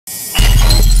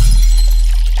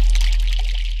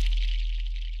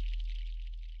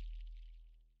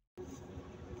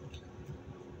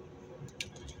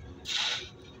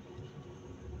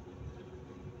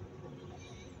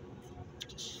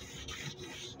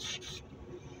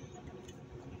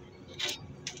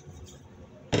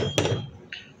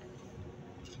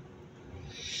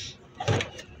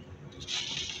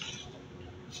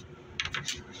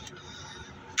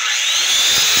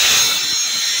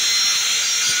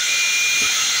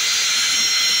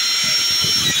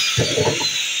Hey,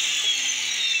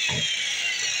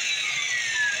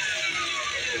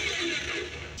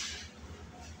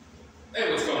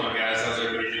 what's going on, guys? How's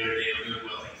everybody doing today? I'm doing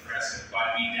well. Thanks for asking.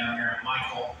 Glad to be down here at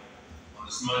Michael on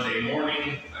this Monday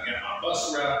morning. I got my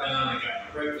bus route done. I got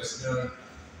my breakfast done. And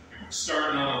we're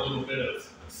starting on a little bit of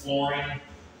flooring.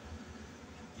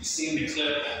 You seen the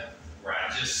clip where I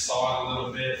just saw it a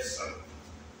little bit, so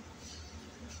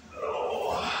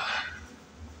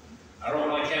I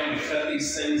don't like having to cut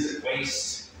these things at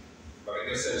waist, but I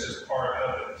guess that's just part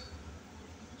of it.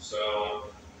 So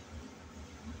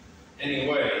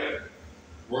anyway,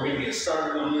 we're going to get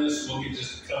started on this. We'll get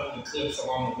just a couple of clips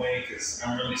along the way because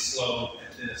I'm really slow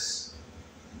at this.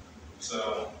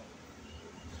 So,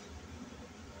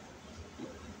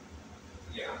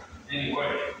 yeah.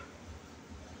 Anyway.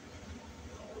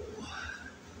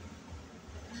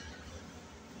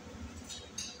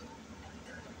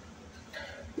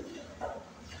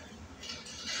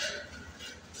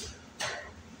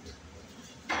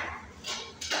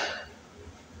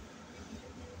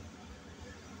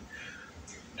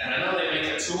 And I know they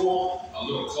make a tool, a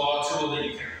little claw tool that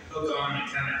you can hook on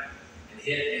and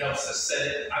hit. It helps us set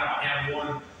it. I don't have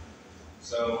one,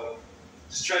 so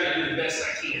just try to do the best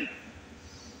I can.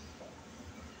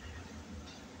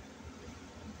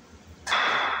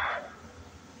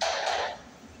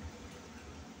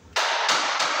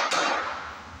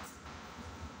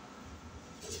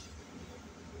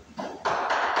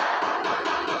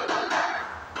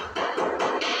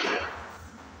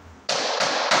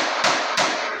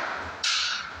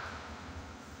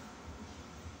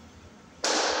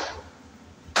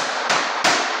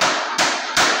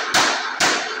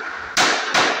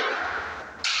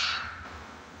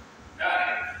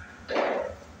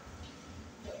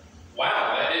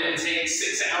 Take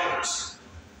 6 hours.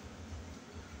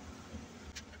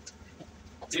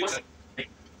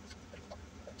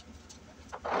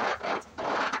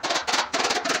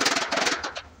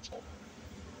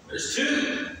 There's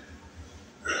 2.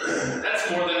 That's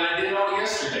more than I did all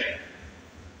yesterday.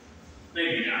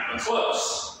 Maybe not, but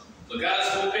close. So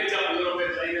guys, we'll pick up a little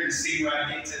bit later and see where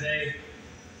I get today.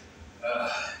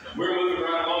 We're moving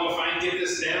right along. If I can get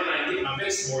this down, I can get my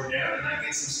baseboard down, and I can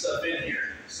get some stuff in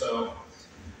here. So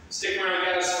stick around,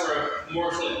 guys, for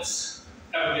more clips.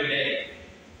 Have a good day.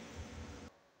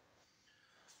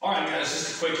 All right, guys,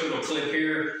 just a quick little clip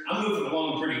here. I'm moving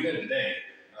along pretty good today.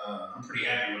 I'm pretty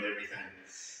happy with everything.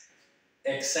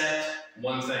 Except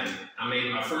one thing. I made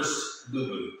my first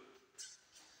boo-boo.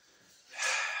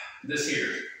 This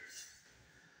here.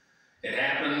 It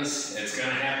happens. It's going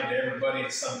to happen to everybody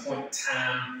at some point in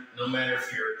time, no matter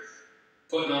if you're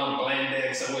putting on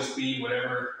Blandex, OSB,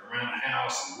 whatever, around the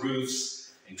house and roofs,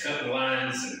 and cutting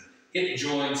lines and hip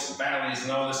joints and valleys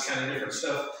and all this kind of different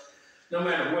stuff. No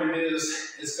matter what it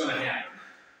is, it's going to happen.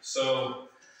 So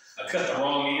I cut the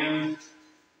wrong end,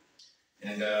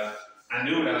 and I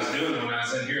knew what I was doing when I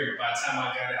was in here, but by the time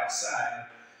I got outside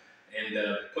and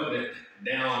putting it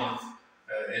down,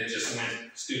 it just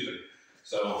went stupid.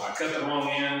 So I cut the wrong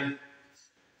end.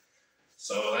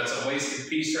 So that's a wasted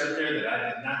piece right there that I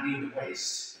did not need to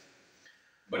waste.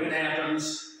 But it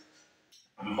happens.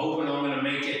 I'm hoping I'm going to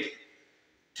make it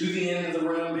to the end of the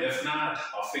room. If not,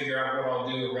 I'll figure out what I'll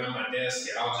do around my desk.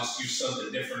 I'll just use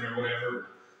something different or whatever.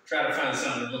 Try to find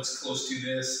something that looks close to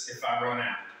this if I run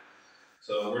out.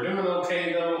 So we're doing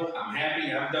okay though. I'm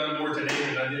happy. I've done more today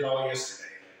than I did all yesterday.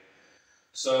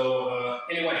 So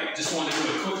anyway, just wanted to do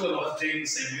a quick little update and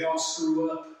say we all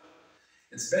screw up.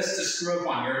 It's best to screw up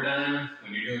on your dime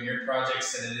when you're doing your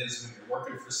projects than it is when you're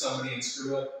working for somebody and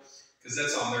screw up, because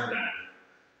that's on their dime.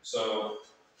 So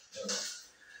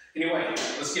anyway,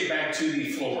 let's get back to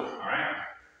the floor, all right?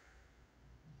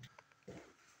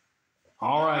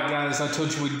 All right, guys, I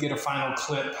told you we'd get a final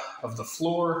clip of the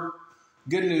floor.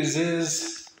 Good news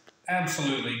is,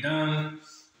 absolutely done.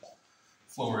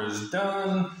 Floor is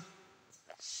done,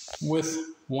 with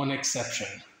one exception.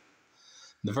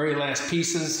 The very last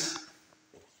pieces,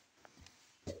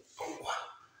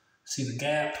 see the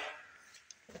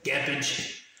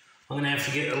gappage. I'm gonna have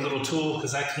to get a little tool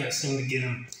because I can't seem to get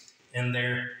them in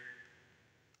there.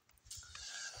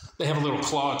 They have a little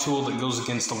claw tool that goes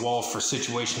against the wall for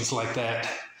situations like that.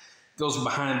 Goes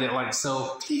behind it like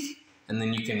so, and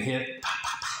then you can hit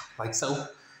like so,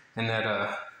 and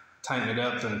that tighten it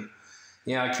up. And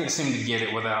yeah, I can't seem to get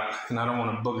it without, and I don't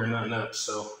want to booger nothing up,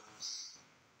 so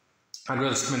I'd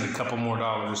rather spend a couple more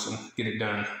dollars and get it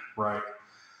done right.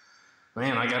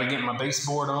 Man, I gotta get my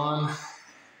baseboard on.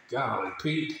 Golly,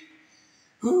 Pete.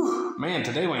 Whew, man,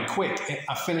 today went quick.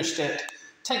 I finished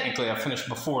technically I finished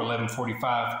before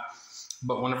 11:45,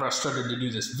 but whenever I started to do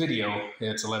this video,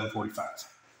 it's 11:45.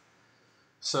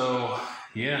 So,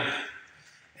 yeah.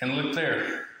 And look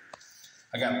there.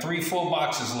 I got 3 full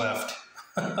boxes left.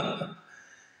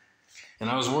 And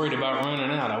I was worried about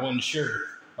running out. I wasn't sure.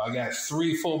 But I got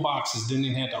 3 full boxes, didn't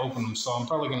even have to open them. So I'm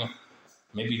probably going to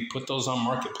maybe put those on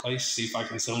Marketplace, see if I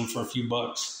can sell them for a few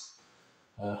bucks.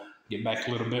 Get back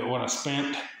a little bit what I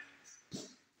spent.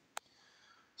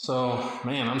 So,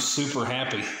 man, I'm super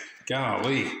happy.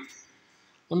 Golly.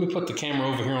 Let me put the camera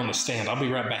over here on the stand. I'll be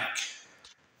right back.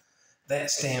 That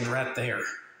stand right there.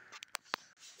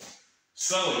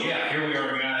 So, yeah, here we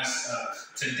are, guys.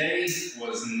 Today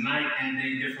was night and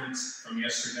day difference from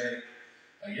yesterday.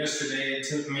 Yesterday, it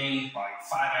took me like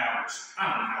 5 hours. I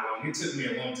don't know how long. It took me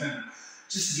a long time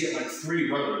just to get like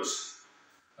 3 rows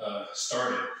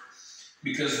started.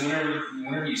 Because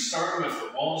whenever you start them, if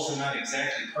the walls are not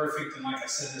exactly perfect, and like I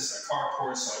said, this is a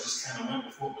carport, so I just kind of went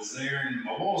with what was there. And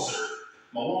my walls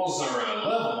are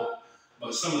level,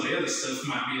 but some of the other stuff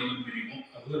might be a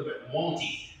little bit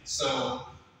wonky. So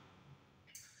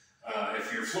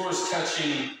if your floor is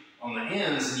touching on the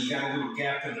ends and you got a little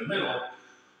gap in the middle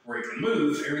where it can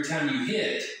move, every time you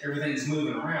hit, everything's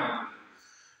moving around.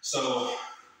 So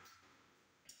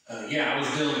yeah, I was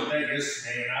dealing with that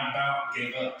yesterday, and I about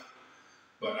gave up.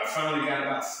 But I finally got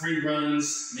about 3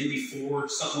 runs, maybe 4,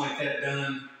 something like that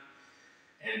done.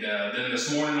 And then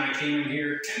this morning I came in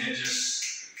here and it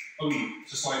just, boom,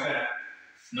 just like that.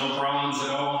 No problems at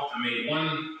all. I made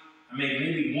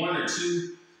maybe 1 or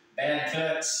 2 bad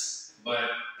cuts,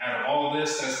 but out of all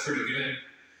this, that's pretty good.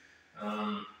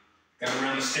 Got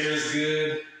around the stairs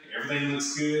good. Everything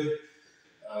looks good.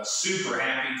 Super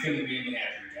happy. Couldn't be any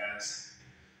happier, guys.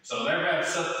 So that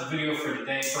wraps up the video for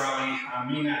today, probably. I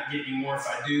may not get any more. If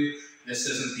I do, this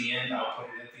isn't the end. I'll put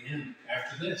it at the end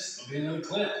after this. There'll be another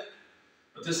clip.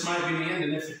 But this might be the end,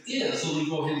 and if it is, let me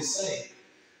go ahead and say.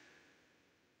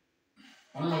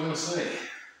 What am I going to say?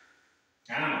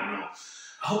 I don't know.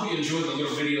 I hope you enjoyed the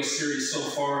little video series so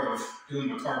far of doing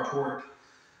my carport.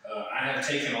 I have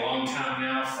taken a long time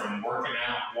now from working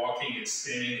out, walking and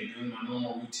spinning, and doing my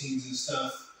normal routines and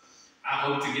stuff. I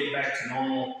hope to get back to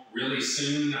normal really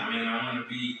soon. I mean, I'm going to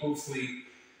be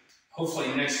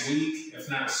hopefully next week, if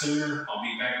not sooner, I'll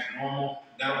be back to normal.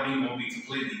 That don't mean we'll be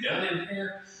completely done in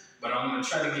here, but I'm going to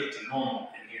try to get to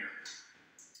normal in here.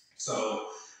 So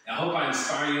I hope I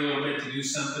inspire you a little bit to do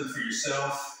something for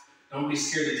yourself. Don't be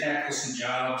scared to tackle some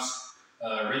jobs.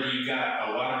 Whether you got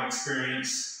a lot of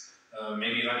experience,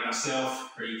 maybe like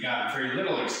myself, or you got very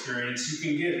little experience, you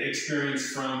can get experience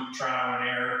from trial and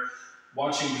error,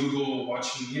 watching Google,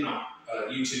 watching,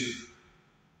 YouTube,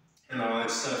 and all that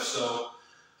stuff. So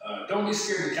don't be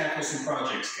scared to tackle some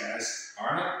projects, guys. All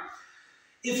right?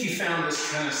 If you found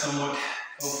this kind of somewhat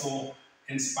helpful,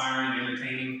 inspiring,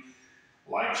 entertaining,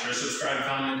 like, share, subscribe,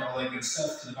 comment, all that good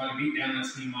stuff to the Body Beatdown.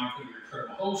 That's me, Michael, your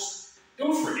incredible host.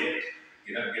 Don't forget,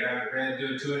 get up, get out, get ready,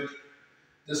 do it to it.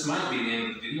 This might be the end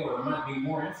of the video, or there might be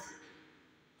more after it.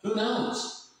 Who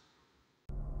knows?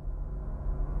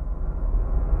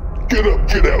 Get up,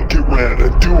 get out, get round,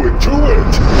 and do it to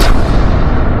it!